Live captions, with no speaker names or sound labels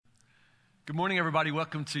Good morning, everybody.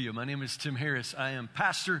 Welcome to you. My name is Tim Harris. I am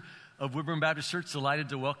pastor of Woodburn Baptist Church. Delighted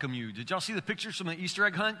to welcome you. Did y'all see the pictures from the Easter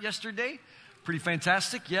egg hunt yesterday? Pretty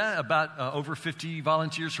fantastic. Yeah, about over 50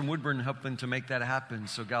 volunteers from Woodburn helping to make that happen.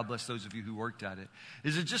 So God bless those of you who worked at it.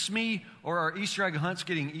 Is it just me, or are Easter egg hunts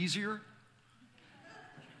getting easier?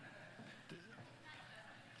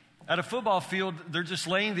 At a football field, they're just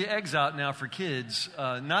laying the eggs out now for kids.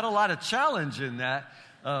 Not a lot of challenge in that.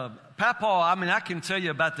 Papaw, I can tell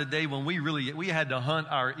you about the day when we had to hunt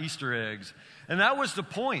our Easter eggs. And that was the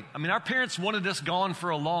point. Our parents wanted us gone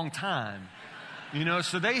for a long time.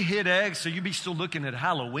 So they hid eggs, so you'd be still looking at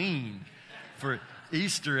Halloween for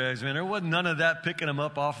Easter eggs. There wasn't none of that picking them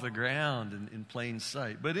up off the ground in plain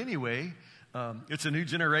sight. But anyway, it's a new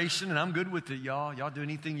generation, and I'm good with it, y'all. Y'all do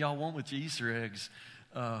anything y'all want with your Easter eggs.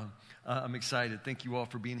 I'm excited. Thank you all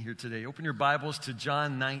for being here today. Open your Bibles to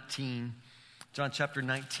John chapter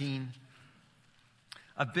 19.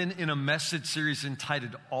 I've been in a message series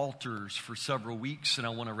entitled Altars for several weeks, and I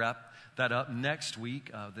want to wrap that up next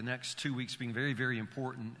week. The next 2 weeks being very, very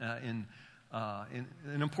important. In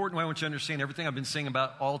an important way, I want you to understand everything I've been saying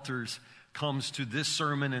about altars comes to this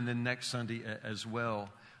sermon and then next Sunday as well.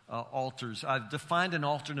 Altars. I've defined an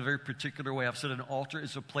altar in a very particular way. I've said an altar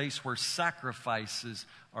is a place where sacrifices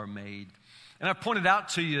are made. And I pointed out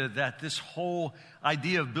to you that this whole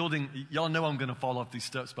idea of building, y'all know I'm going to fall off these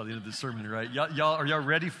steps by the end of the sermon, right? Are y'all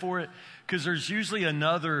ready for it? Because there's usually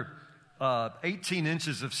another 18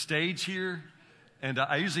 inches of stage here, and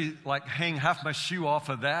I usually hang half my shoe off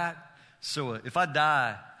of that. So if I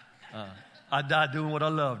die, I die doing what I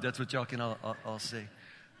love. That's what y'all can all say.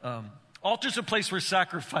 Altar's a place where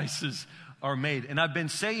sacrifices are made. And I've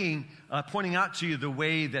been pointing out to you the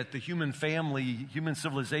way that the human family, human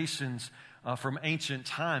civilizations from ancient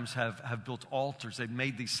times have built altars. They've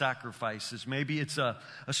made these sacrifices. Maybe it's a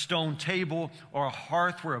stone table or a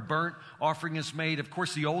hearth where a burnt offering is made. Of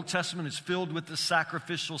course, the Old Testament is filled with the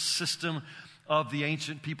sacrificial system of the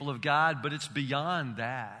ancient people of God, but it's beyond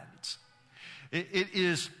that. It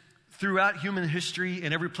is throughout human history,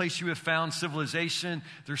 in every place you have found civilization,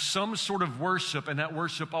 there's some sort of worship, and that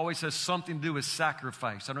worship always has something to do with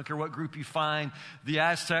sacrifice. I don't care what group you find. The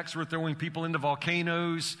Aztecs were throwing people into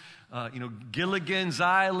volcanoes. Gilligan's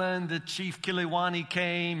Island, the chief Kiliwani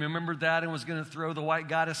came, remember that, and was going to throw the white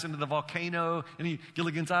goddess into the volcano. Any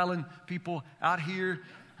Gilligan's Island people out here?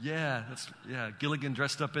 Yeah, Gilligan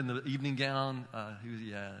dressed up in the evening gown.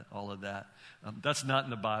 All of that. That's not in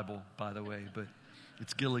the Bible, by the way, but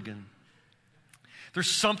it's Gilligan. There's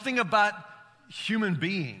something about human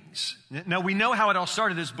beings. Now, we know how it all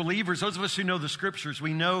started as believers. Those of us who know the scriptures,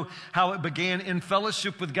 we know how it began in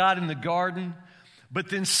fellowship with God in the garden. But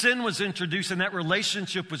then sin was introduced and that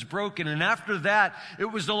relationship was broken. And after that, it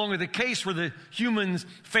was no longer the case where the human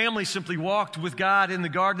family simply walked with God in the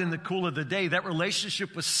garden in the cool of the day. That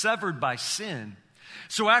relationship was severed by sin.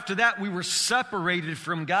 So after that, we were separated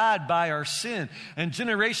from God by our sin. And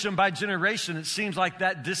generation by generation, it seems like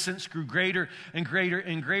that distance grew greater and greater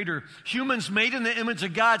and greater. Humans made in the image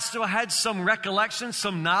of God still had some recollection,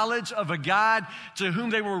 some knowledge of a God to whom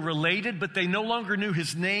they were related, but they no longer knew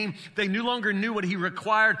his name. They no longer knew what he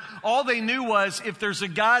required. All they knew was if there's a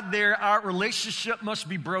God there, our relationship must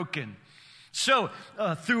be broken. So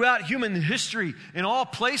throughout human history, in all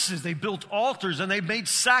places, they built altars and they made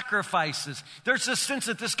sacrifices. There's a sense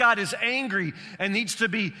that this God is angry and needs to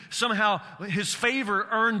be somehow his favor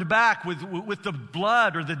earned back with the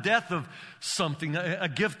blood or the death of something, a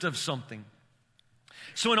gift of something.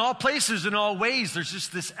 So in all places, in all ways, there's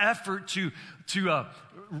just this effort to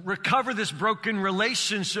recover this broken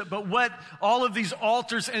relationship. But what all of these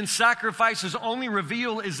altars and sacrifices only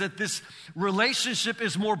reveal is that this relationship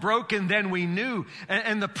is more broken than we knew.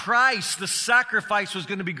 And the price, the sacrifice was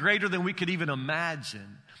going to be greater than we could even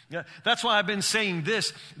imagine. Yeah, that's why I've been saying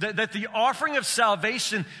this, that the offering of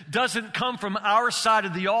salvation doesn't come from our side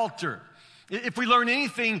of the altar. If we learn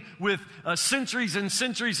anything with centuries and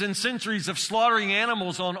centuries and centuries of slaughtering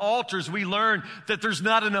animals on altars, we learn that there's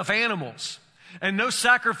not enough animals. And no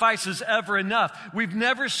sacrifice is ever enough. We've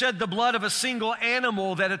never shed the blood of a single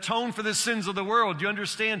animal that atoned for the sins of the world. You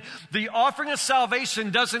understand? The offering of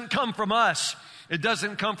salvation doesn't come from us. It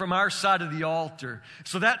doesn't come from our side of the altar.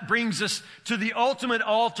 So that brings us to the ultimate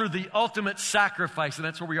altar, the ultimate sacrifice. And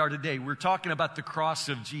that's where we are today. We're talking about the cross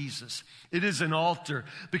of Jesus. It is an altar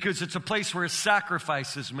because it's a place where a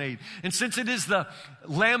sacrifice is made. And since it is the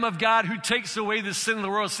Lamb of God who takes away the sin of the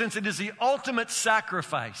world, since it is the ultimate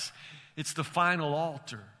sacrifice, it's the final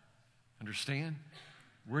altar. Understand?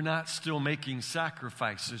 We're not still making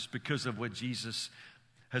sacrifices because of what Jesus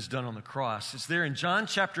has done on the cross. It's there in John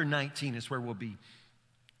chapter 19 is where we'll be.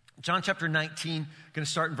 John chapter 19, going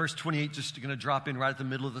to start in verse 28, just going to drop in right at the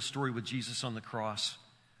middle of the story with Jesus on the cross.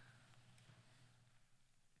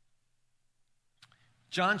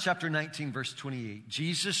 John chapter 19, verse 28.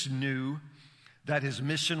 Jesus knew that his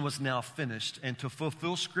mission was now finished, and to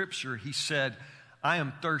fulfill Scripture, he said, I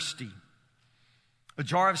am thirsty. A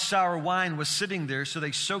jar of sour wine was sitting there, so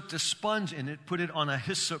they soaked a sponge in it, put it on a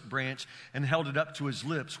hyssop branch, and held it up to his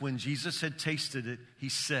lips. When Jesus had tasted it, he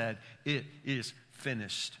said, it is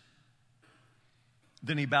finished.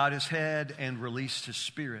 Then he bowed his head and released his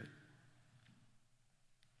spirit.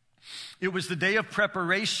 It was the day of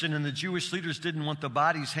preparation, and the Jewish leaders didn't want the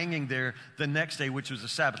bodies hanging there the next day, which was the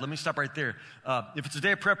Sabbath. Let me stop right there. If it's a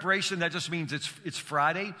day of preparation, that just means it's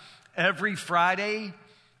Friday. Every Friday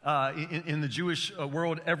in the Jewish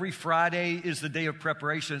world, every Friday is the day of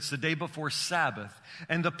preparation. It's the day before Sabbath.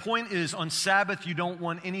 And the point is, on Sabbath, you don't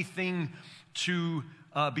want anything to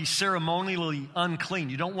be ceremonially unclean.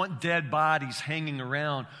 You don't want dead bodies hanging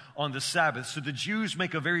around on the Sabbath. So the Jews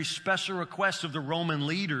make a very special request of the Roman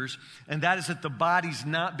leaders, and that is that the bodies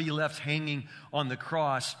not be left hanging on the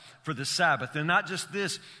cross for the Sabbath. And not just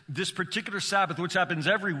this particular Sabbath, which happens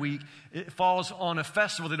every week, it falls on a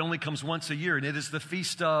festival that only comes once a year, and it is the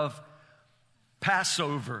feast of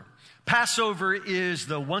Passover. Passover is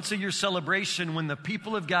the once-a-year celebration when the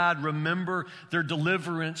people of God remember their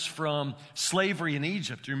deliverance from slavery in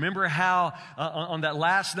Egypt. You remember how on that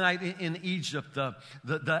last night in Egypt,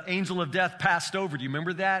 the angel of death passed over. Do you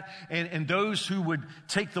remember that? And those who would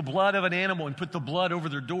take the blood of an animal and put the blood over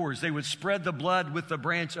their doors, they would spread the blood with the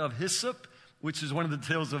branch of hyssop, which is one of the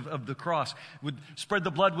tales of the cross, would spread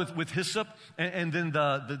the blood with hyssop, and then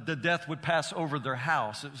the death would pass over their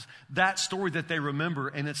house. It was that story that they remember,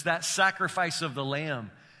 and it's that sacrifice of the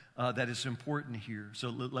lamb that is important here. So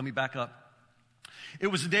let me back up. It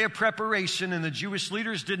was a day of preparation, and the Jewish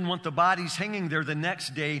leaders didn't want the bodies hanging there the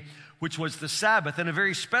next day, which was the Sabbath, and a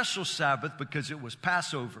very special Sabbath because it was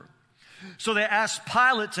Passover. So they asked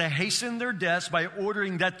Pilate to hasten their deaths by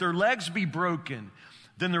ordering that their legs be broken.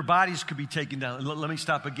 Then their bodies could be taken down. Let me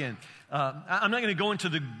stop again. I'm not going to go into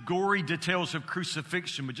the gory details of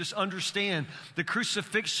crucifixion, but just understand the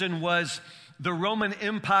crucifixion was the Roman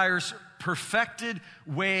Empire's perfected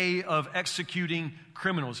way of executing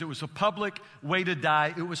criminals. It was a public way to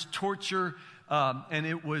die. It was torture, and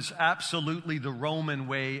it was absolutely the Roman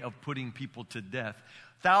way of putting people to death.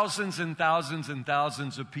 Thousands and thousands and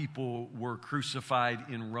thousands of people were crucified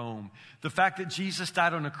in Rome. The fact that Jesus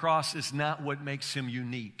died on a cross is not what makes him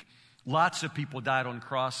unique. Lots of people died on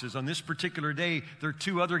crosses. On this particular day, there are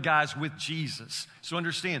two other guys with Jesus. So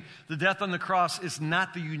understand, the death on the cross is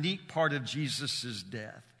not the unique part of Jesus'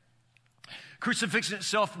 death. Crucifixion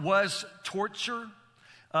itself was torture.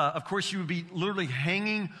 Of course, you would be literally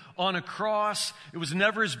hanging on a cross. It was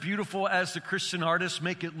never as beautiful as the Christian artists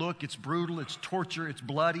make it look. It's brutal, it's torture, it's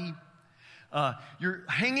bloody. You're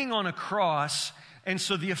hanging on a cross, and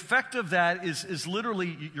so the effect of that is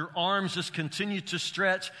literally your arms just continue to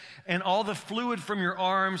stretch, and all the fluid from your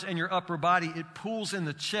arms and your upper body, it pools in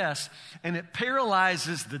the chest, and it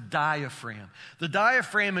paralyzes the diaphragm. The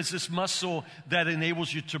diaphragm is this muscle that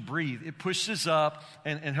enables you to breathe. It pushes up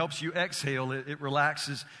and helps you exhale. It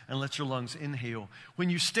relaxes and lets your lungs inhale.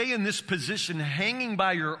 When you stay in this position, hanging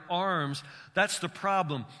by your arms, that's the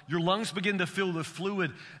problem. Your lungs begin to fill with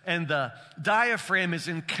fluid, and the diaphragm is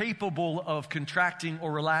incapable of contracting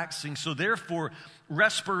or relaxing. So therefore,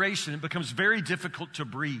 respiration, it becomes very difficult to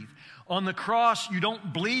breathe. On the cross, you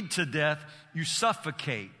don't bleed to death, you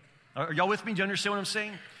suffocate. Are y'all with me? Do you understand what I'm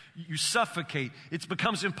saying? You suffocate. It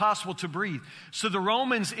becomes impossible to breathe. So the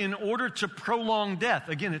Romans, in order to prolong death,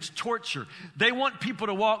 again, it's torture. They want people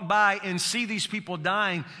to walk by and see these people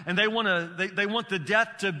dying, and they want the death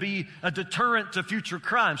to be a deterrent to future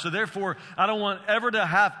crime. So therefore, I don't want ever to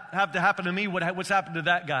have to happen to me what's happened to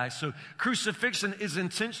that guy. So crucifixion is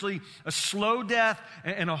intentionally a slow death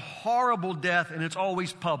and a horrible death, and it's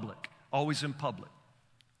always public, always in public.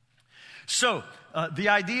 So the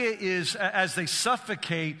idea is, as they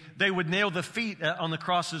suffocate, they would nail the feet on the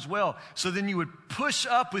cross as well. So then you would push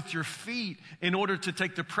up with your feet in order to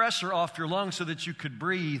take the pressure off your lungs so that you could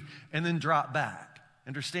breathe, and then drop back.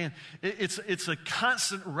 Understand? It's a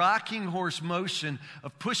constant rocking horse motion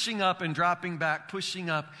of pushing up and dropping back, pushing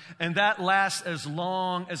up. And that lasts as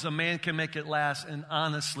long as a man can make it last. And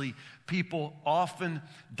honestly, people often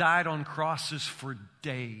died on crosses for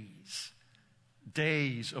days.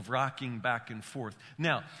 Days of rocking back and forth.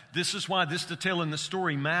 Now, this is why this detail in the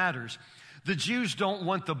story matters. The Jews don't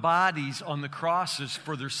want the bodies on the crosses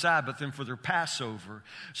for their Sabbath and for their Passover.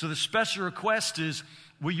 So the special request is,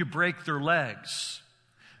 will you break their legs?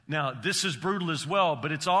 Now, this is brutal as well,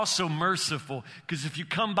 but it's also merciful, because if you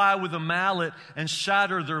come by with a mallet and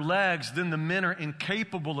shatter their legs, then the men are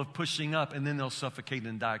incapable of pushing up, and then they'll suffocate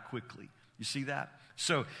and die quickly. You see that?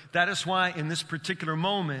 So that is why in this particular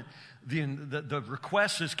moment, the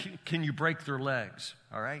request is, can you break their legs?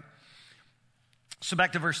 All right? So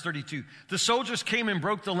back to verse 32. The soldiers came and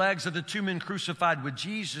broke the legs of the two men crucified with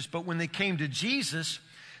Jesus, but when they came to Jesus,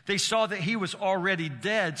 they saw that he was already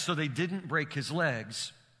dead, so they didn't break his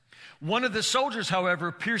legs. One of the soldiers,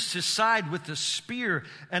 however, pierced his side with a spear,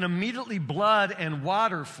 and immediately blood and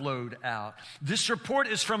water flowed out. This report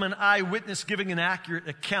is from an eyewitness giving an accurate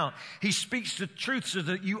account. He speaks the truth so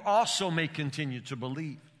that you also may continue to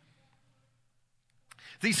believe.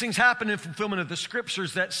 These things happen in fulfillment of the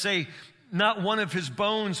scriptures that say, not one of his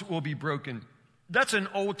bones will be broken. That's an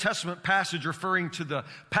Old Testament passage referring to the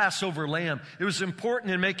Passover lamb. It was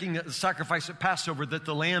important in making the sacrifice at Passover that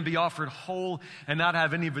the lamb be offered whole and not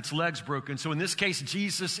have any of its legs broken. So in this case,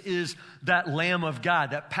 Jesus is that Lamb of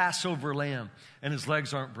God, that Passover lamb, and his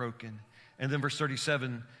legs aren't broken. And then verse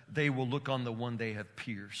 37, they will look on the one they have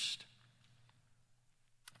pierced.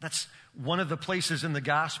 That's one of the places in the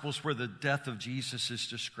Gospels where the death of Jesus is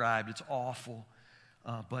described. It's awful.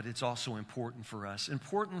 But it's also important for us.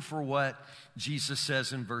 Important for what Jesus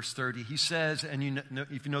says in verse 30. He says, and you know,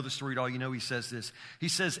 if you know the story at all, you know he says this. He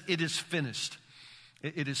says, it is finished.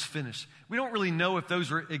 It is finished. We don't really know if those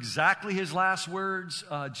were exactly his last words.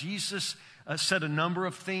 Jesus said a number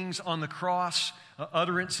of things on the cross,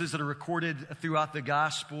 utterances that are recorded throughout the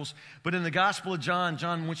Gospels. But in the Gospel of John,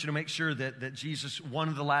 John wants you to make sure that Jesus, one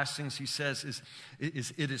of the last things he says is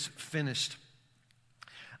it is finished.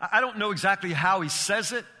 I don't know exactly how he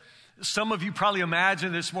says it. Some of you probably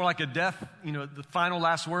imagine it's more like a death, the final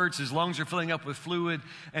last words, his lungs are filling up with fluid,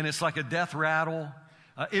 and it's like a death rattle.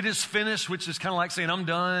 It is finished, which is kind of like saying, I'm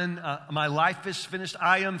done. My life is finished.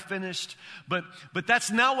 I am finished. But that's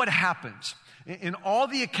not what happens. In all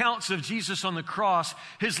the accounts of Jesus on the cross,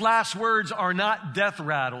 his last words are not death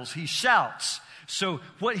rattles. He shouts. So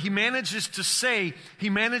what he manages to say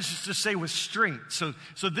with strength.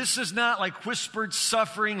 So this is not like whispered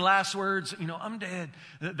suffering, last words, I'm dead.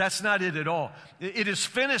 That's not it at all. It is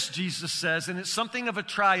finished, Jesus says, and it's something of a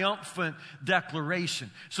triumphant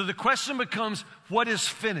declaration. So the question becomes, what is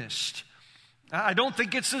finished? I don't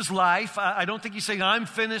think it's his life. I don't think he's saying, I'm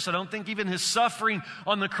finished. I don't think even his suffering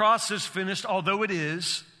on the cross is finished, although it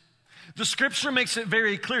is. The scripture makes it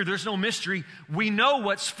very clear. There's no mystery. We know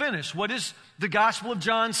what's finished. What does the Gospel of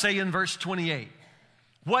John say in verse 28?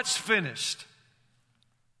 What's finished?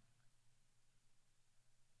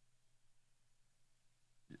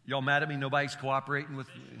 Y'all mad at me? Nobody's cooperating with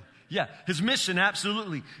me? Yeah, his mission,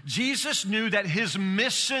 absolutely. Jesus knew that his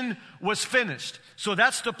mission was finished. So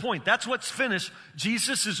that's the point. That's what's finished.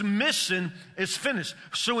 Jesus' mission is finished.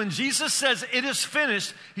 So when Jesus says it is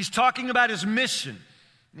finished, he's talking about his mission.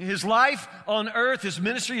 His life on earth, his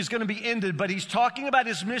ministry is going to be ended, but he's talking about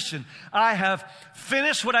his mission. I have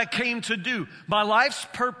finished what I came to do. My life's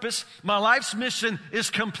purpose, my life's mission is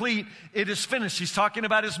complete. It is finished. He's talking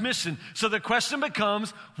about his mission. So the question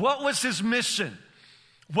becomes, what was his mission?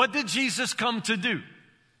 What did Jesus come to do?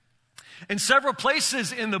 In several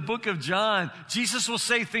places in the book of John, Jesus will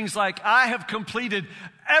say things like, I have completed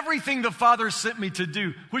everything the Father sent me to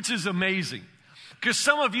do, which is amazing. Because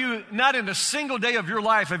some of you, not in a single day of your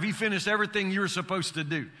life have you finished everything you were supposed to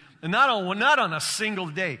do. And not on a single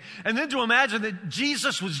day. And then to imagine that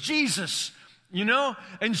Jesus was Jesus,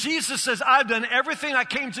 And Jesus says, I've done everything I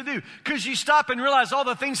came to do. Because you stop and realize all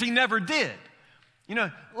the things he never did.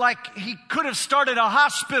 Like he could have started a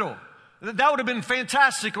hospital. That would have been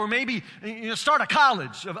fantastic. Or maybe start a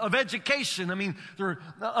college of education. I mean, there are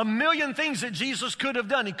a million things that Jesus could have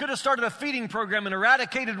done. He could have started a feeding program and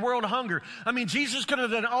eradicated world hunger. I mean, Jesus could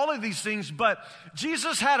have done all of these things, but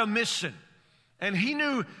Jesus had a mission. And he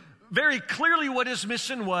knew very clearly what his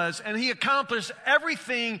mission was, and he accomplished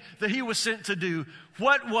everything that he was sent to do.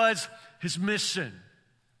 What was his mission?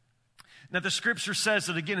 Now, the scripture says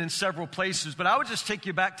it again in several places, but I would just take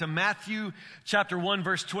you back to Matthew chapter 1,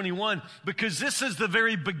 verse 21, because this is the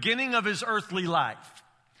very beginning of his earthly life.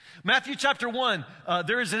 Matthew chapter 1,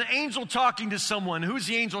 there is an angel talking to someone. Who's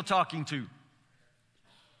the angel talking to?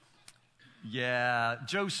 Yeah,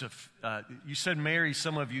 Joseph. You said Mary,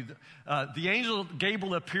 some of you. The angel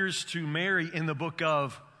Gabriel appears to Mary in the book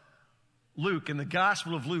of Luke, in the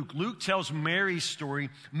Gospel of Luke. Luke tells Mary's story.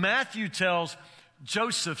 Matthew tells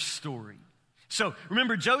Joseph's story. So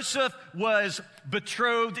remember, Joseph was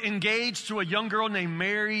betrothed, engaged to a young girl named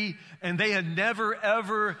Mary, and they had never,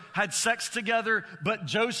 ever had sex together. But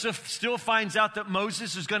Joseph still finds out that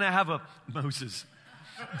Moses is going to have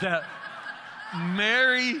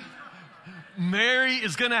Mary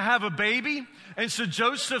is going to have a baby. And so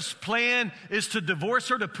Joseph's plan is to divorce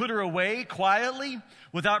her, to put her away quietly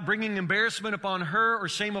without bringing embarrassment upon her or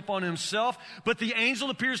shame upon himself. But the angel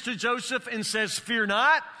appears to Joseph and says, fear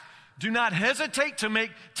not. Do not hesitate to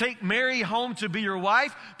take Mary home to be your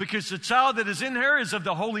wife, because the child that is in her is of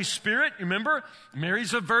the Holy Spirit. Remember,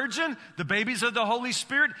 Mary's a virgin, the baby's of the Holy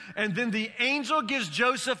Spirit. And then the angel gives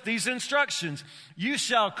Joseph these instructions. You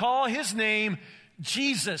shall call his name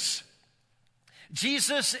Jesus.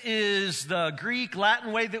 Jesus is the Greek,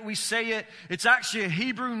 Latin way that we say it. It's actually a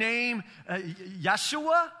Hebrew name,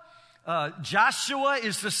 Yeshua. Joshua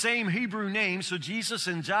is the same Hebrew name, so Jesus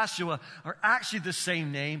and Joshua are actually the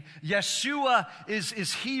same name. Yeshua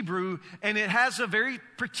is Hebrew, and it has a very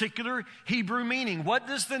particular Hebrew meaning. What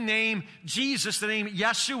does the name Jesus, the name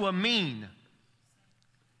Yeshua, mean?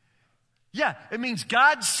 Yeah, it means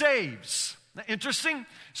God saves. Interesting?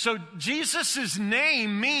 So Jesus'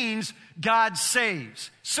 name means God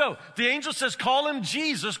saves. So the angel says, call him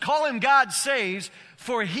Jesus, call him God saves,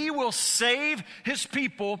 for he will save his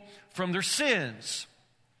people from their sins.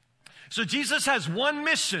 So Jesus has one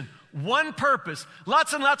mission, one purpose,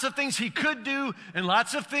 lots and lots of things he could do and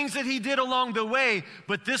lots of things that he did along the way,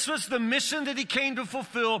 but this was the mission that he came to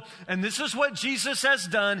fulfill, and this is what Jesus has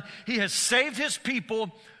done. He has saved his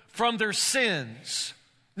people from their sins.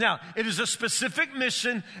 Now, it is a specific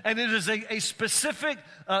mission, and it is a specific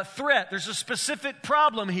threat. There's a specific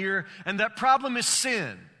problem here, and that problem is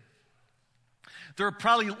sin. There are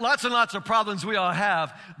probably lots and lots of problems we all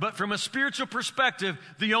have, but from a spiritual perspective,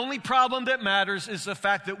 the only problem that matters is the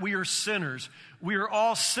fact that we are sinners. We are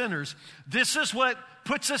all sinners. This is what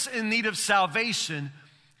puts us in need of salvation.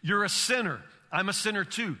 You're a sinner. I'm a sinner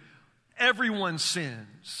too. Everyone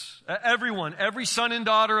sins. Everyone, every son and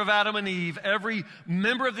daughter of Adam and Eve, every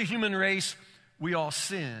member of the human race, we all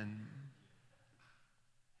sin.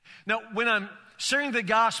 Now, when I'm sharing the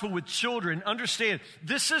gospel with children, understand,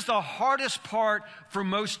 this is the hardest part for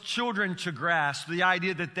most children to grasp, the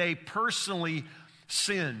idea that they personally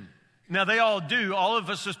sin. Now, they all do. All of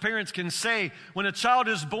us as parents can say, when a child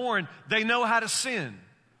is born, they know how to sin.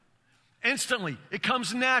 Instantly. It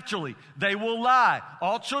comes naturally. They will lie.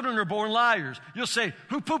 All children are born liars. You'll say,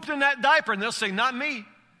 who pooped in that diaper? And they'll say, not me.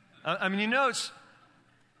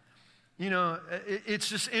 It's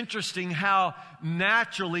just interesting how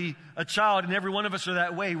naturally a child, and every one of us are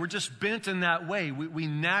that way, we're just bent in that way. We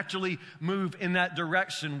naturally move in that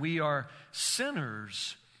direction. We are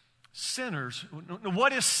sinners. Sinners.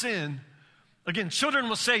 What is sin? Again, children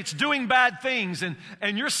will say it's doing bad things, and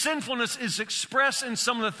your sinfulness is expressed in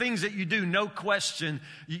some of the things that you do, no question.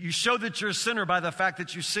 You show that you're a sinner by the fact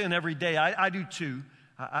that you sin every day. I do too.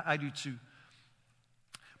 I do too.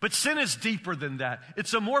 But sin is deeper than that.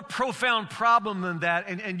 It's a more profound problem than that,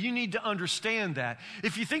 and you need to understand that.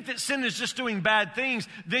 If you think that sin is just doing bad things,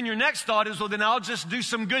 then your next thought is, well, then I'll just do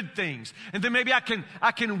some good things. And then maybe I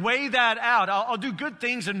can weigh that out. I'll do good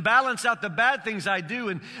things and balance out the bad things I do.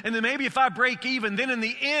 And then maybe if I break even, then in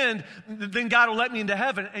the end, then God will let me into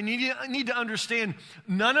heaven. And you need to understand,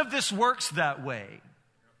 none of this works that way.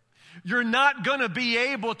 You're not going to be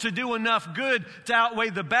able to do enough good to outweigh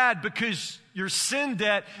the bad because your sin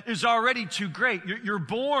debt is already too great. You're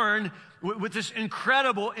born with this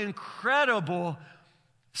incredible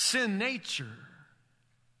sin nature.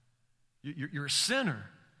 You're a sinner.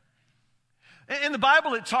 In the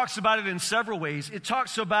Bible, it talks about it in several ways. It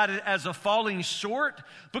talks about it as a falling short.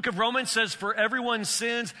 Book of Romans says, for everyone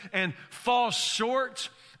sins and falls short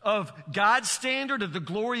of God's standard, of the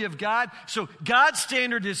glory of God. So God's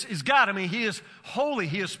standard is God. I mean, He is holy.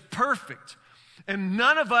 He is perfect. And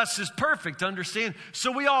none of us is perfect, understand?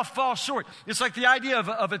 So we all fall short. It's like the idea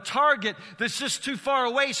of a target that's just too far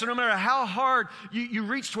away. So no matter how hard you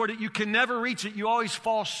reach toward it, you can never reach it. You always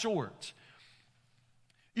fall short.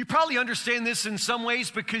 You probably understand this in some ways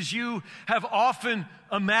because you have often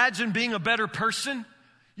imagined being a better person.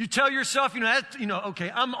 You tell yourself,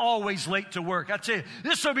 okay, I'm always late to work. I tell you,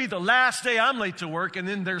 this will be the last day I'm late to work, and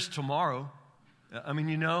then there's tomorrow. I mean,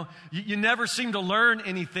 you never seem to learn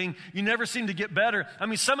anything. You never seem to get better. I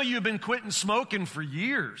mean, some of you have been quitting smoking for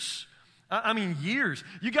years. Years.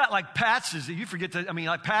 You got like patches that you forget to,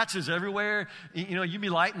 like patches everywhere. You be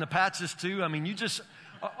lighting the patches too. I mean, you just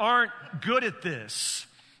aren't good at this.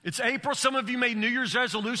 It's April. Some of you made New Year's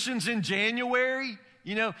resolutions in January.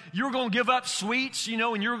 You were going to give up sweets,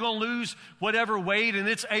 and you were going to lose whatever weight, and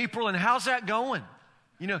it's April, and how's that going?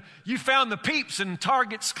 You found the Peeps in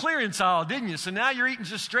Target's clearance aisle, didn't you? So now you're eating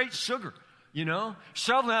just straight sugar,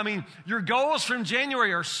 shoveling. Your goals from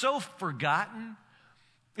January are so forgotten.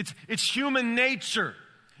 It's human nature.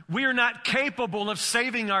 We are not capable of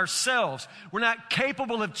saving ourselves. We're not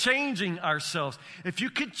capable of changing ourselves. If you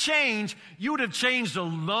could change, you would have changed a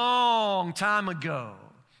long time ago.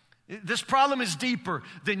 This problem is deeper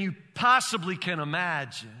than you possibly can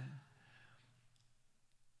imagine.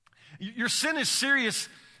 Your sin is serious,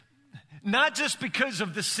 not just because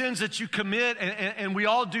of the sins that you commit, and we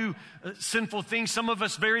all do sinful things, some of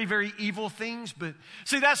us very, very evil things, but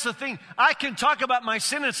see, that's the thing. I can talk about my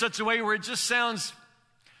sin in such a way where it just sounds,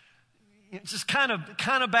 it's just kind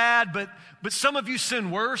of bad, but some of you sin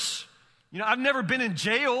worse. I've never been in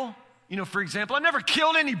jail, for example. I've never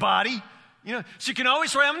killed anybody, so you can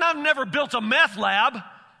always say, I've never built a meth lab.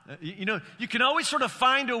 You can always sort of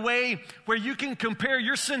find a way where you can compare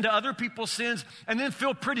your sin to other people's sins and then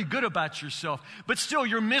feel pretty good about yourself. But still,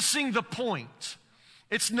 you're missing the point.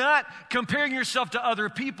 It's not comparing yourself to other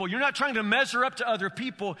people. You're not trying to measure up to other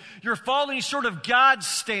people. You're following sort of God's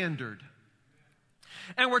standard.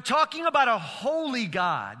 And we're talking about a holy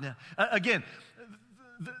God. Now, again,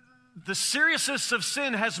 the seriousness of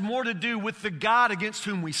sin has more to do with the God against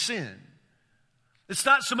whom we sin. It's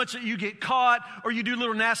not so much that you get caught or you do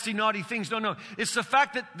little nasty, naughty things. No. It's the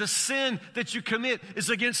fact that the sin that you commit is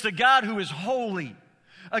against a God who is holy,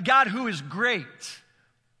 a God who is great.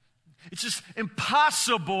 It's just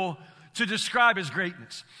impossible to describe his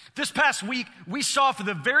greatness. This past week, we saw for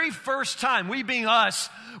the very first time, we being us,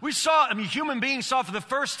 human beings saw for the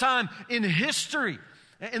first time in history,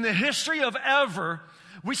 in the history of ever,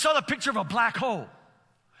 we saw the picture of a black hole.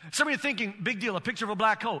 Some of you are thinking, big deal, a picture of a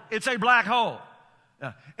black hole. It's a black hole.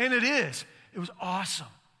 And it is. It was awesome.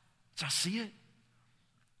 Did y'all see it?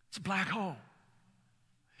 It's a black hole.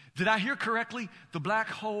 Did I hear correctly? The black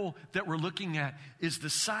hole that we're looking at is the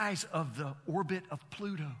size of the orbit of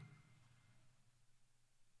Pluto.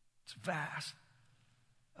 It's vast.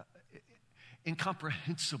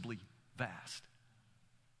 Incomprehensibly vast.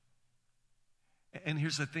 And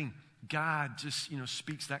here's the thing. God just,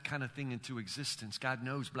 speaks that kind of thing into existence. God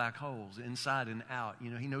knows black holes inside and out.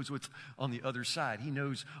 He knows what's on the other side. He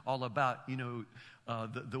knows all about,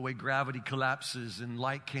 the way gravity collapses and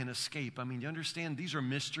light can't escape. I mean, you understand, these are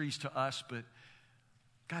mysteries to us, but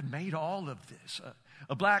God made all of this.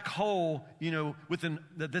 A black hole,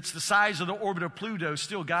 that's the size of the orbit of Pluto,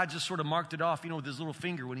 still God just sort of marked it off, with his little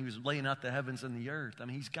finger when he was laying out the heavens and the earth. I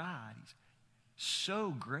mean, he's God. He's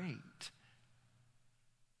so great.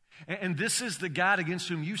 And this is the God against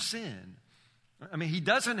whom you sin. I mean, he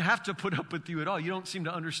doesn't have to put up with you at all. You don't seem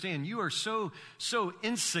to understand. You are so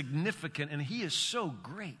insignificant, and he is so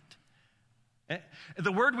great.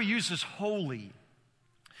 The word we use is holy.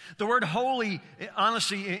 The word holy,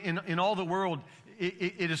 honestly, in all the world,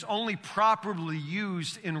 it is only properly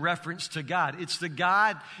used in reference to God. It's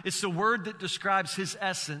the word that describes his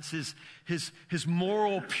essence, his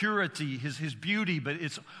moral purity, his beauty, but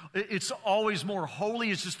it's always more.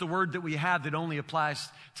 Holy is just the word that we have that only applies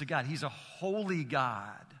to God. He's a holy God.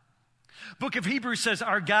 Book of Hebrews says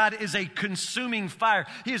our God is a consuming fire.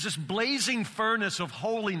 He is this blazing furnace of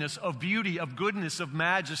holiness, of beauty, of goodness, of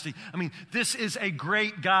majesty. I mean, this is a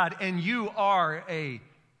great God, and you are a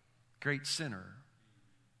great sinner.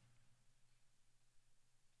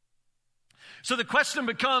 So the question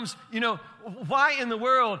becomes, why in the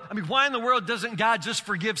world doesn't God just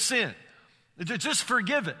forgive sin? Just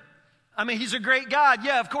forgive it. I mean, he's a great God.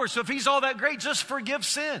 Yeah, of course. So if he's all that great, just forgive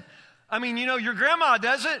sin. I mean, your grandma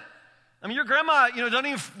does it. I mean, your grandma, doesn't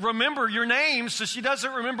even remember your name, so she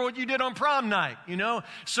doesn't remember what you did on prom night,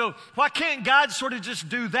 So why can't God sort of just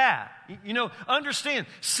do that? Understand,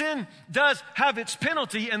 sin does have its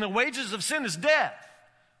penalty, and the wages of sin is death.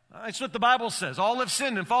 That's what the Bible says. All have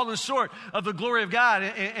sinned and fallen short of the glory of God,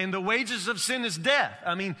 and the wages of sin is death.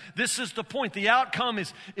 I mean, this is the point. The outcome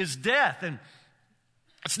is death, and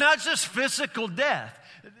it's not just physical death.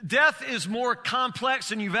 Death is more complex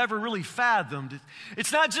than you've ever really fathomed.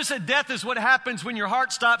 It's not just that death is what happens when your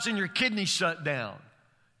heart stops and your kidneys shut down.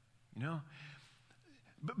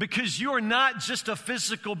 Because you are not just a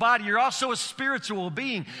physical body, you're also a spiritual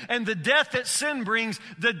being. And the death that sin brings,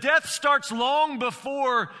 the death starts long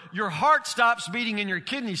before your heart stops beating and your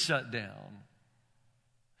kidneys shut down.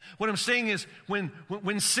 What I'm saying is when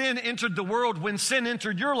sin entered the world, when sin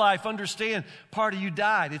entered your life, understand, part of you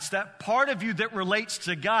died. It's that part of you that relates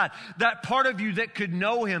to God, that part of you that could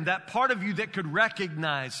know him, that part of you that could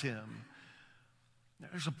recognize him.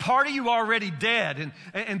 There's a part of you already dead,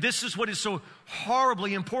 and this is what is so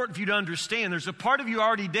horribly important for you to understand. There's a part of you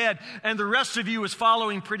already dead, and the rest of you is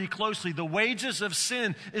following pretty closely. The wages of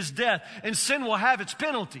sin is death, and sin will have its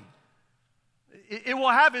penalty. It will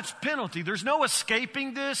have its penalty. There's no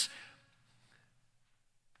escaping this.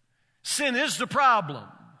 Sin is the problem.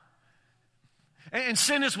 And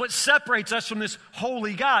sin is what separates us from this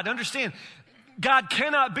holy God. Understand, God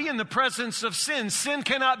cannot be in the presence of sin. Sin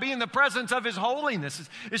cannot be in the presence of his holiness.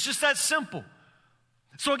 It's just that simple.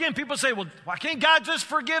 So again, people say, well, why can't God just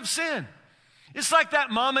forgive sin? It's like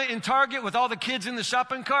that mama in Target with all the kids in the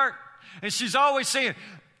shopping cart. And she's always saying,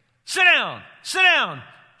 sit down, sit down.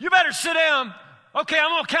 You better sit down. Okay, I'm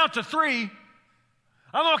going to count to 3.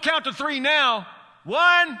 I'm going to count to 3 now.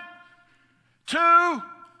 1, 2.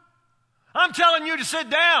 I'm telling you to sit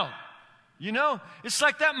down. You know, it's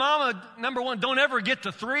like that mama, number one, don't ever get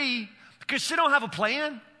to 3 because she don't have a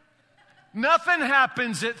plan. Nothing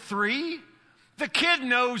happens at 3. The kid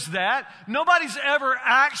knows that. Nobody's ever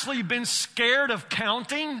actually been scared of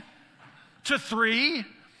counting to 3.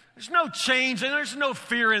 There's no change and there's no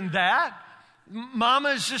fear in that. Mama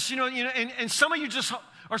is just, and some of you just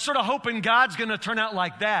are sort of hoping God's going to turn out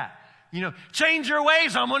like that. Change your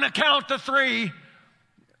ways. I'm going to count to 3.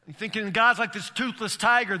 You're thinking God's like this toothless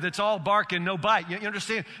tiger that's all bark and no bite. You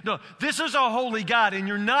understand? No, this is a holy God, and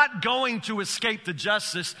you're not going to escape the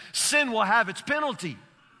justice. Sin will have its penalty.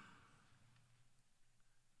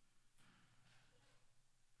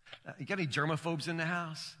 You got any germaphobes in the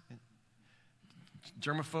house?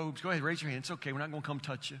 Germaphobes? Go ahead, raise your hand. It's okay. We're not going to come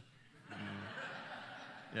touch you.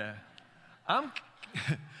 Yeah. I'm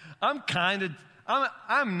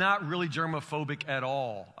not really germophobic at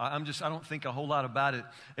all. I don't think a whole lot about it,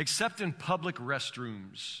 except in public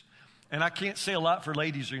restrooms. And I can't say a lot for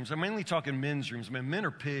ladies' rooms. I'm mainly talking men's rooms. Men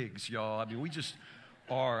are pigs, y'all. We just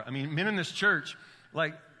are. Men in this church,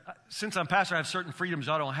 since I'm pastor, I have certain freedoms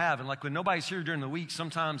y'all don't have. And when nobody's here during the week,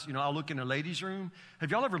 sometimes, I'll look in the ladies' room.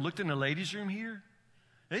 Have y'all ever looked in the ladies' room here?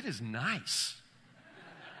 It is nice.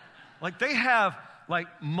 They have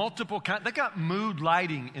multiple kinds. They got mood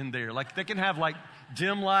lighting in there. They can have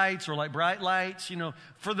dim lights or bright lights.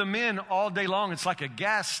 For the men all day long, it's like a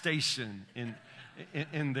gas station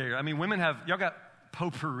in there. Women y'all got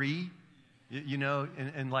potpourri,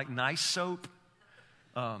 and nice soap.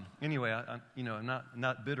 Anyway, I'm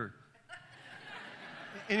not bitter.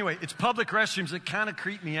 Anyway, it's public restrooms that kind of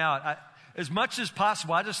creep me out. As much as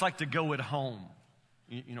possible, I just like to go at home,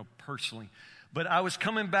 personally. But I was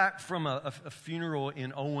coming back from a funeral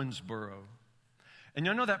in Owensboro. And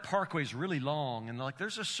you know that parkway is really long. And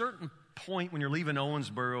there's a certain point when you're leaving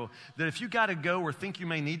Owensboro that if you got to go or think you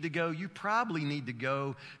may need to go, you probably need to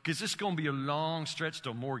go because it's going to be a long stretch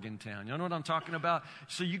to Morgantown. You know what I'm talking about?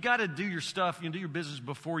 So you got to do your stuff, do your business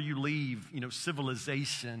before you leave,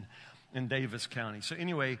 civilization in Davis County. So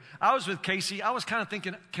anyway, I was with Casey. I was kind of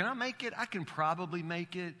thinking, can I make it? I can probably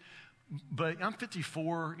make it. But I'm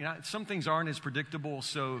 54. Some things aren't as predictable.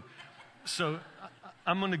 So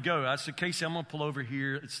I'm going to go. I said, Casey, I'm going to pull over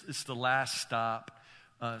here. It's the last stop.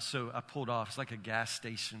 So I pulled off. It's like a gas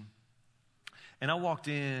station. And I walked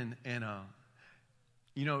in, and,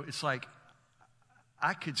 it's like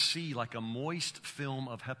I could see a moist film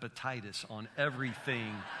of hepatitis on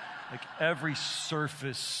everything, every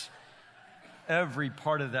surface, every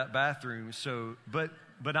part of that bathroom. So, but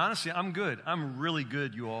honestly, I'm good. I'm really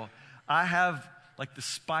good, you all. I have the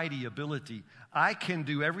Spidey ability. I can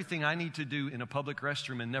do everything I need to do in a public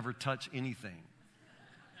restroom and never touch anything.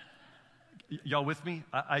 Y'all with me?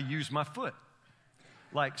 I use my foot.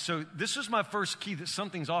 So this is my first key that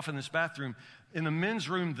something's off in this bathroom. In the men's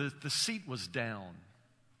room, the seat was down.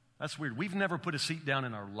 That's weird. We've never put a seat down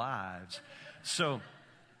in our lives. So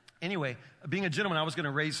anyway, being a gentleman, I was going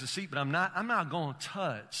to raise the seat, but I'm not going to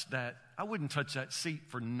touch that. I wouldn't touch that seat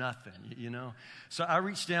for nothing, So I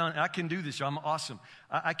reached down, and I can do this, y'all. I'm awesome.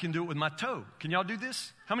 I can do it with my toe. Can y'all do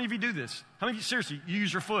this? How many of you do this? How many of you, seriously, you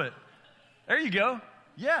use your foot? There you go.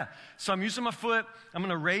 Yeah. So I'm using my foot. I'm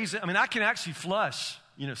going to raise it. I can actually flush,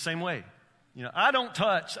 same way. I don't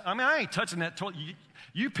touch. I ain't touching that toilet.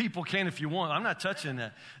 You people can if you want. I'm not touching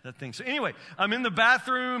that thing. So anyway, I'm in the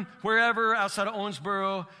bathroom, wherever, outside of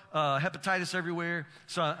Owensboro, hepatitis everywhere.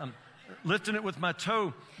 So I'm lifting it with my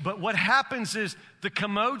toe. But what happens is the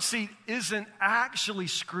commode seat isn't actually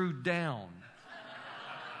screwed down.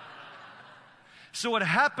 So what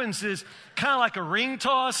happens is kind of like a ring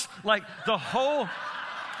toss, the whole...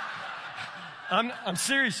 I'm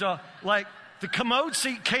serious, y'all. The commode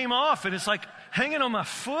seat came off, and it's hanging on my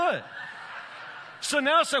foot. So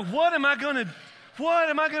now it's what am I going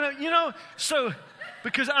to, so,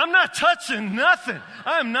 because I'm not touching nothing.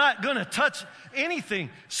 I'm not going to touch anything.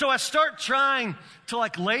 So I start trying to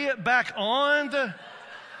lay it back on the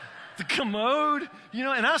commode,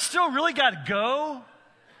 and I still really got to go.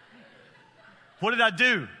 What did I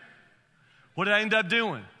do? What did I end up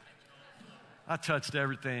doing? I touched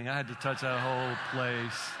everything. I had to touch that whole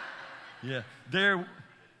place. Yeah.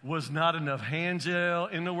 was not enough hand gel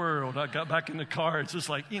in the world. I got back in the car. It's just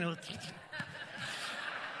like,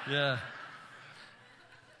 yeah.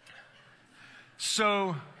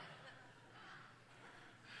 So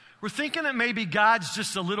we're thinking that maybe God's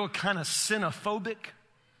just a little kind of sinophobic.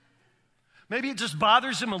 Maybe it just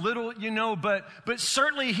bothers him a little, but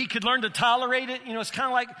certainly he could learn to tolerate it. It's kind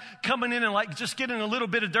of like coming in and like just getting a little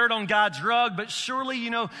bit of dirt on God's rug, but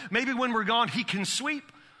surely, maybe when we're gone, he can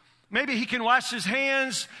sweep. Maybe he can wash his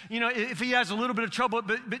hands, if he has a little bit of trouble,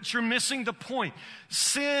 but you're missing the point.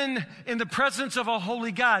 Sin in the presence of a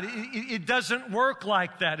holy God, it doesn't work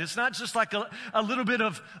like that. It's not just like a little bit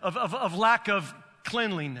of lack of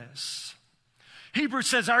cleanliness. Hebrews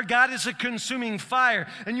says our God is a consuming fire.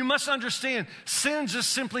 And you must understand, sin just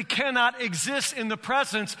simply cannot exist in the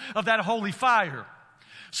presence of that holy fire.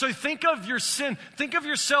 So think of your sin, think of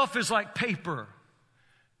yourself as like paper.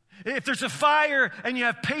 If there's a fire and you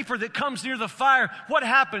have paper that comes near the fire, what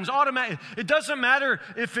happens? Automatically, it doesn't matter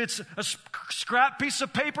if it's a scrap piece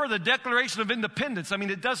of paper, the Declaration of Independence.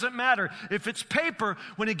 It doesn't matter. If it's paper,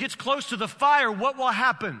 when it gets close to the fire, what will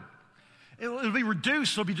happen? It'll be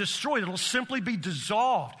reduced, it'll be destroyed, it'll simply be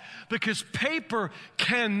dissolved because paper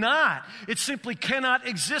it simply cannot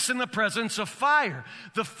exist in the presence of fire.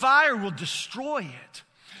 The fire will destroy it.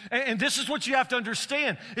 And this is what you have to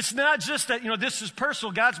understand. It's not just that, this is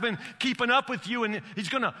personal. God's been keeping up with you and he's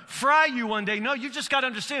going to fry you one day. No, you just got to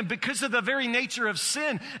understand because of the very nature of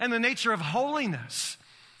sin and the nature of holiness,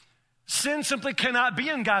 sin simply cannot be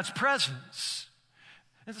in God's presence.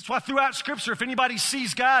 And that's why throughout Scripture, if anybody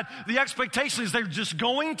sees God, the expectation is they're just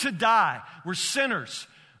going to die. We're sinners.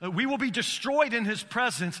 We will be destroyed in his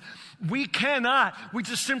presence. We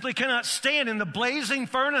just simply cannot stand in the blazing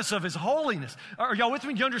furnace of his holiness. Are y'all with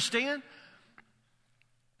me? Do you understand?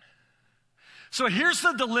 So here's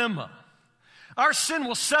the dilemma. Our sin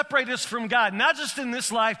will separate us from God, not just in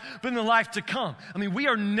this life, but in the life to come. We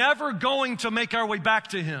are never going to make our way back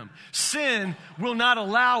to him. Sin will not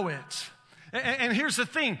allow it. And here's the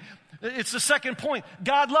thing. It's the second point.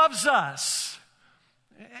 God loves us.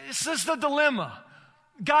 This is the dilemma.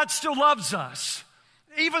 God still loves us.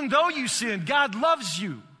 Even though you sin, God loves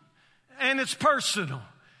you. And it's personal.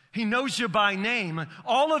 He knows you by name.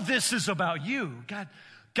 All of this is about you.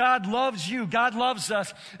 God loves you. God loves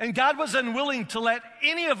us. And God was unwilling to let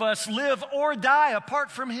any of us live or die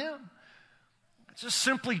apart from him. Just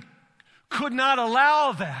simply could not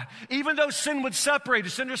allow that. Even though sin would separate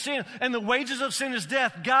us, understand, and the wages of sin is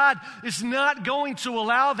death, God is not going to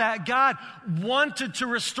allow that. God wanted to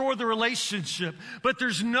restore the relationship, but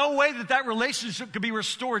there's no way that relationship could be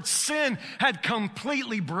restored. Sin had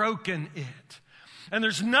completely broken it. And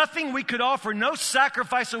there's nothing we could offer, no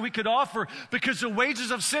sacrifice that we could offer because the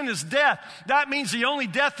wages of sin is death. That means the only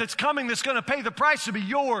death that's coming that's going to pay the price will be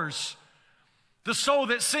yours. The soul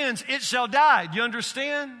that sins, it shall die. Do you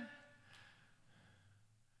understand?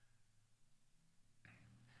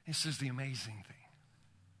 This is the amazing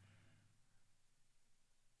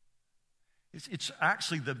thing. It's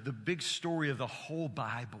actually the big story of the whole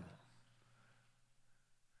Bible.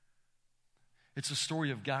 It's a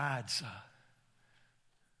story of God's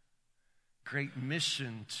great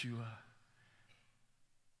mission to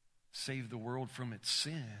save the world from its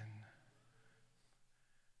sin.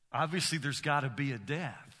 Obviously, there's got to be a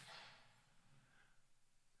death.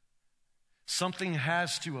 Something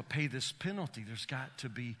has to pay this penalty. There's got to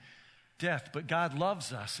be death. But God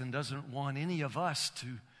loves us and doesn't want any of us to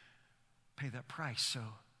pay that price. So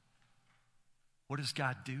what does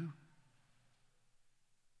God do?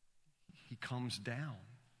 He comes down.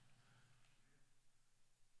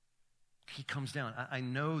 He comes down. I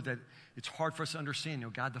know that it's hard for us to understand,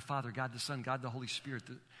 God the Father, God the Son, God the Holy Spirit,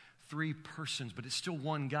 the three persons, but it's still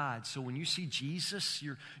one God. So when you see Jesus,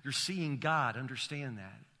 you're seeing God. Understand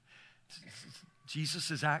that.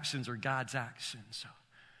 Jesus' actions are God's actions.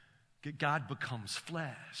 God becomes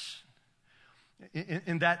flesh.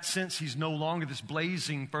 In that sense, he's no longer this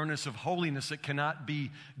blazing furnace of holiness that cannot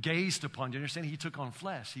be gazed upon. Do you understand? He took on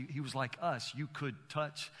flesh. He was like us. You could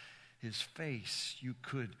touch his face. You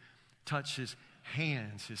could touch his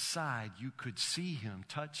hands, his side. You could see him,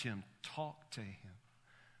 touch him, talk to him.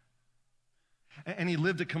 And he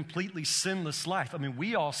lived a completely sinless life.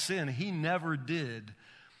 We all sin. He never did.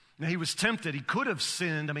 Now, he was tempted. He could have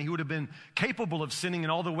sinned. He would have been capable of sinning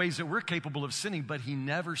in all the ways that we're capable of sinning, but he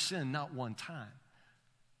never sinned, not one time.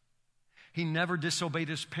 He never disobeyed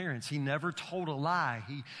his parents. He never told a lie.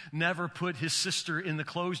 He never put his sister in the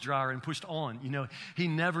clothes dryer and pushed on. He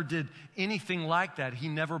never did anything like that. He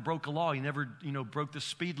never broke a law. He never, broke the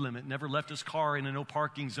speed limit, never left his car in a no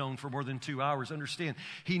parking zone for more than 2 hours. Understand,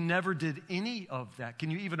 he never did any of that. Can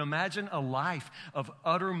you even imagine a life of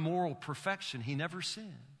utter moral perfection? He never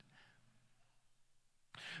sinned.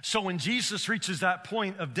 So when Jesus reaches that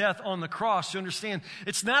point of death on the cross, you understand,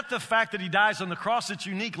 it's not the fact that he dies on the cross that's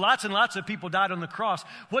unique. Lots and lots of people died on the cross.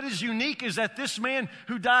 What is unique is that this man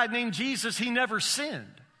who died named Jesus, he never sinned.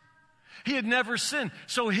 He had never sinned.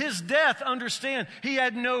 So his death, understand, he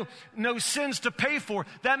had no sins to pay for.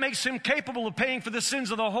 That makes him capable of paying for the sins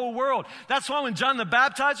of the whole world. That's why when John the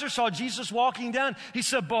Baptizer saw Jesus walking down, he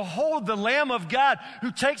said, "Behold the Lamb of God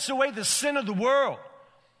who takes away the sin of the world."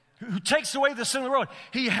 Who takes away the sin of the world.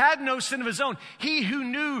 He had no sin of his own. He who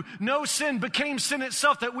knew no sin became sin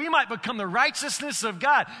itself, that we might become the righteousness of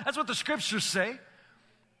God. That's what the scriptures say.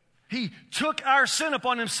 He took our sin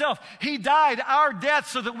upon himself. He died our death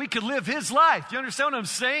so that we could live his life. Do you understand what I'm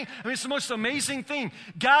saying? I mean, it's the most amazing thing.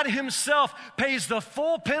 God himself pays the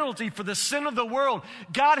full penalty for the sin of the world.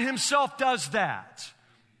 God himself does that.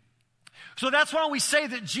 So that's why we say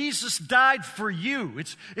that Jesus died for you.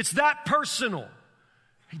 It's that personal.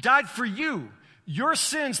 He died for you. Your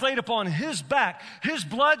sins laid upon his back. His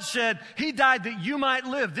blood shed. He died that you might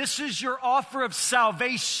live. This is your offer of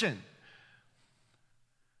salvation.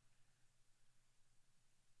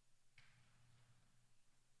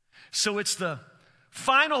 So it's the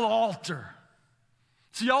final altar.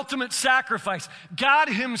 It's the ultimate sacrifice. God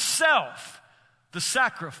himself, the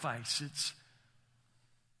sacrifice. It's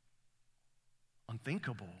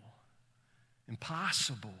unthinkable,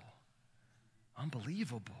 impossible,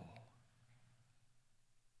 unbelievable.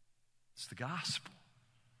 It's the gospel.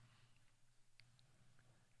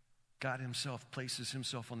 God himself places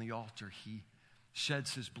himself on the altar. He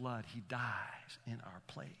sheds his blood. He dies in our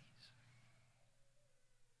place.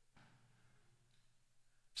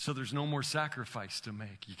 So there's no more sacrifice to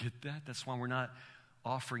make. You get that? That's why we're not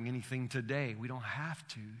offering anything today. We don't have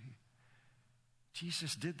to.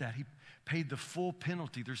 Jesus did that. He paid the full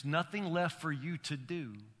penalty. There's nothing left for you to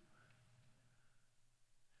do.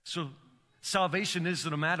 So salvation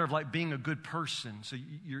isn't a matter of like being a good person. So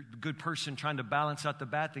you're a good person trying to balance out the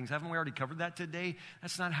bad things. Haven't we already covered that today?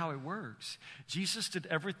 That's not how it works. Jesus did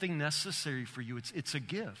everything necessary for you. It's a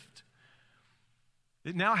gift.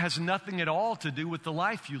 It now has nothing at all to do with the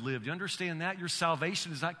life you lived. You understand that? Your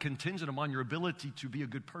salvation is not contingent upon your ability to be a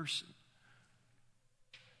good person.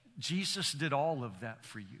 Jesus did all of that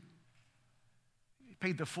for you. He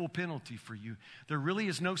paid the full penalty for you. There really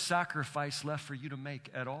is no sacrifice left for you to make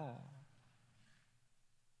at all.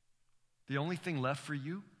 The only thing left for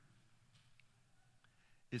you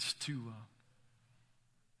is to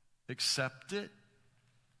accept it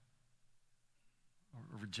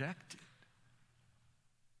or reject it.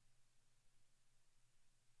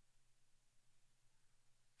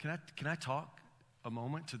 Can I talk a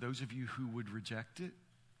moment to those of you who would reject it?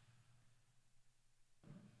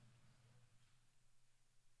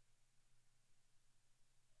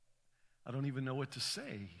 I don't even know what to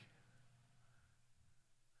say.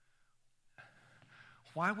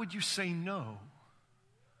 Why would you say no?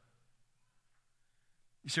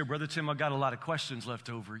 You say, Brother Tim, I've got a lot of questions left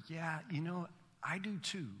over. Yeah, I do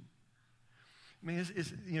too. I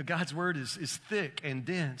mean, God's word is thick and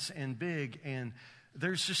dense and big, and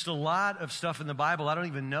there's just a lot of stuff in the Bible I don't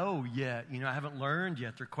even know yet. I haven't learned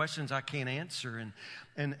yet. There are questions I can't answer.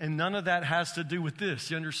 And none of that has to do with this.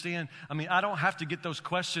 You understand? I mean, I don't have to get those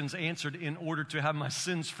questions answered in order to have my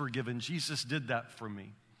sins forgiven. Jesus did that for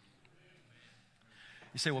me.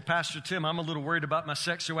 You say, well, Pastor Tim, I'm a little worried about my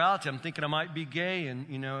sexuality. I'm thinking I might be gay.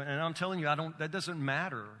 And I'm telling you, that doesn't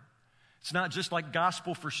matter. It's not just like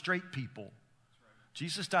gospel for straight people.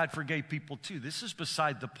 Jesus died for gay people too. This is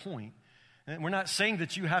beside the point. And we're not saying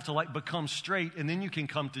that you have to become straight and then you can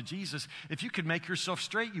come to Jesus. If you could make yourself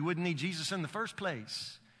straight, you wouldn't need Jesus in the first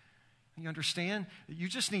place. You understand? You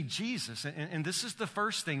just need Jesus. And this is the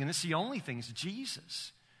first thing, and it's the only thing, is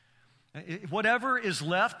Jesus. Whatever is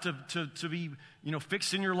left to be,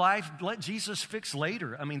 fixed in your life, let Jesus fix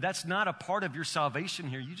later. I mean, that's not a part of your salvation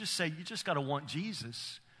here. You just got to want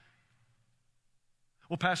Jesus.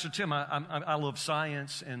 Well, Pastor Tim, I love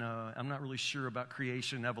science, and I'm not really sure about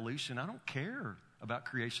creation and evolution. I don't care about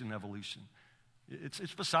creation and evolution.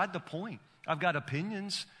 It's beside the point. I've got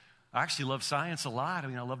opinions. I actually love science a lot. I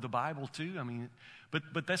mean, I love the Bible too. I mean,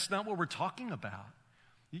 but that's not what we're talking about.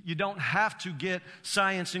 You don't have to get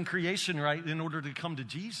science and creation right in order to come to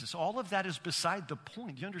Jesus. All of that is beside the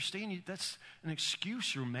point. You understand? That's an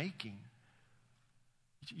excuse you're making.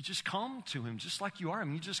 You just come to him just like you are. I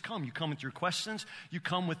mean, you just come. You come with your questions. You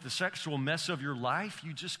come with the sexual mess of your life.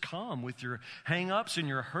 You just come with your hang-ups and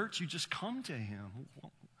your hurts. You just come to him.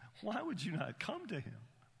 Why would you not come to him?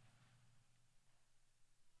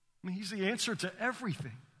 I mean, he's the answer to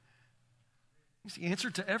everything. He's the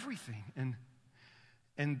answer to everything.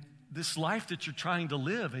 And this life that you're trying to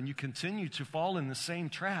live, and you continue to fall in the same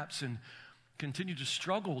traps and continue to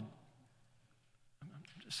struggle, I'm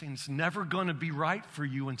just saying it's never going to be right for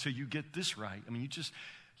you until you get this right. I mean,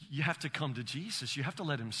 you have to come to Jesus. You have to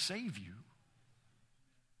let him save you.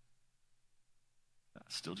 I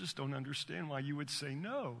still just don't understand why you would say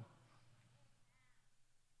no.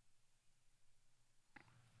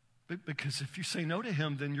 Because if you say no to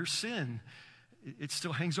him, then your sin, it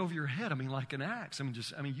still hangs over your head. I mean, like an axe. I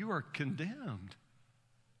mean, you are condemned.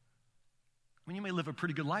 I mean, you may live a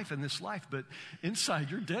pretty good life in this life, but inside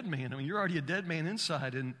you're a dead man. I mean, you're already a dead man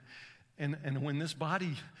inside. And when this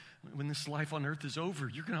life on earth is over,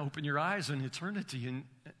 you're going to open your eyes in eternity.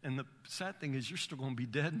 And the sad thing is you're still going to be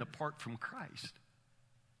dead and apart from Christ.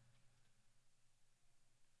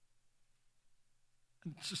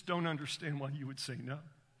 I just don't understand why you would say no.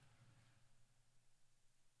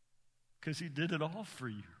 Because he did it all for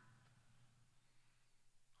you.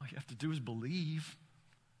 All you have to do is believe,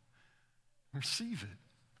 receive it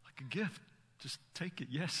like a gift. Just take it,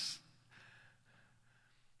 yes.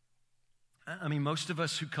 I mean, most of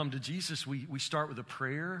us who come to Jesus, we start with a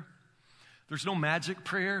prayer. There's no magic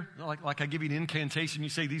prayer, like I give you an incantation, you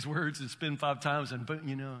say these words and spin 5 times, and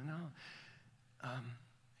no.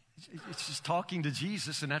 It's just talking to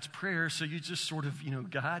Jesus, and that's prayer. So you just sort of,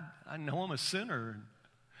 God, I know I'm a sinner.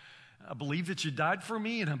 I believe that you died for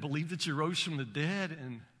me, and I believe that you rose from the dead,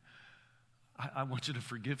 and I want you to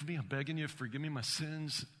forgive me. I'm begging you to forgive me my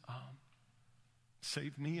sins.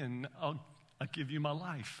 Save me, and I'll give you my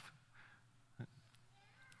life.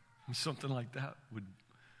 And something like that would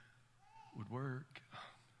work.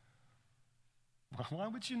 Why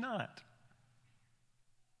would you not?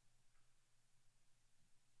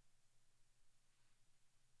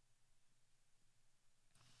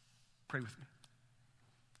 Pray with me.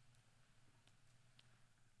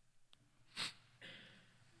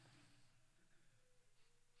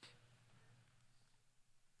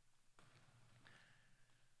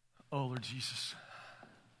 Oh, Lord Jesus,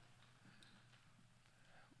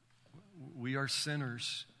 we are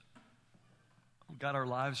sinners. God, our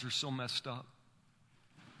lives are so messed up.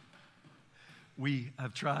 We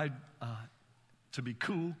have tried to be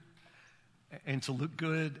cool and to look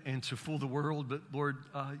good and to fool the world, but Lord,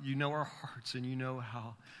 you know our hearts, and you know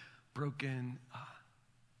how broken,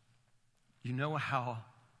 you know how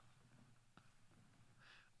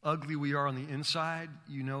ugly we are on the inside.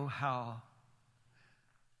 You know how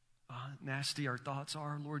nasty our thoughts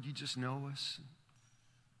are. Lord, you just know us.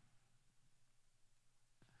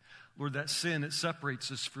 Lord, that sin, it separates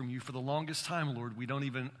us from you. For the longest time, Lord, we don't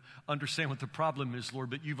even understand what the problem is, Lord,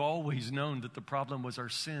 but you've always known that the problem was our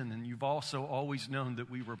sin, and you've also always known that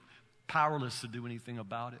we were powerless to do anything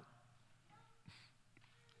about it.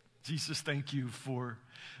 Jesus, thank you for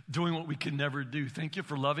doing what we could never do. Thank you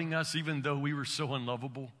for loving us even though we were so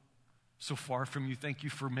unlovable, so far from you. Thank you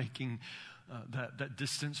for making that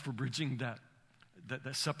distance, for bridging that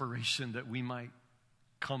separation, that we might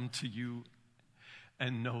come to you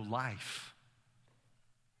and know life.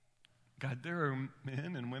 God, there are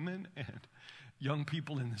men and women and young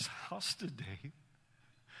people in this house today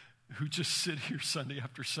who just sit here Sunday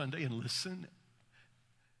after Sunday and listen,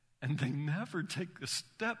 and they never take a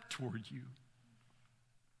step toward you.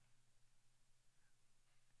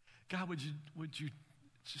 God, would you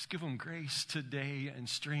just give them grace today and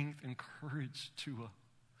strength and courage to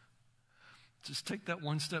just take that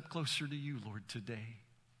one step closer to you, Lord, today.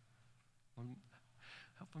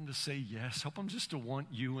 Help them to say yes. Help them just to want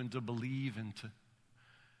you and to believe and to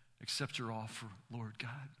accept your offer, Lord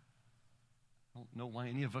God. I don't know why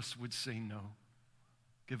any of us would say no.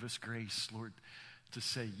 Give us grace, Lord, to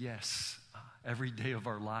say yes every day of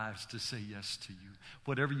our lives, to say yes to you.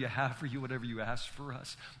 Whatever you have for you, whatever you ask for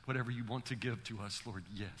us, whatever you want to give to us, Lord,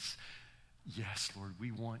 yes. Yes, Lord,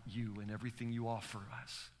 we want you and everything you offer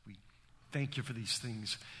us. We thank you for these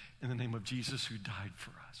things in the name of Jesus who died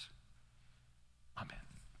for us. Amen.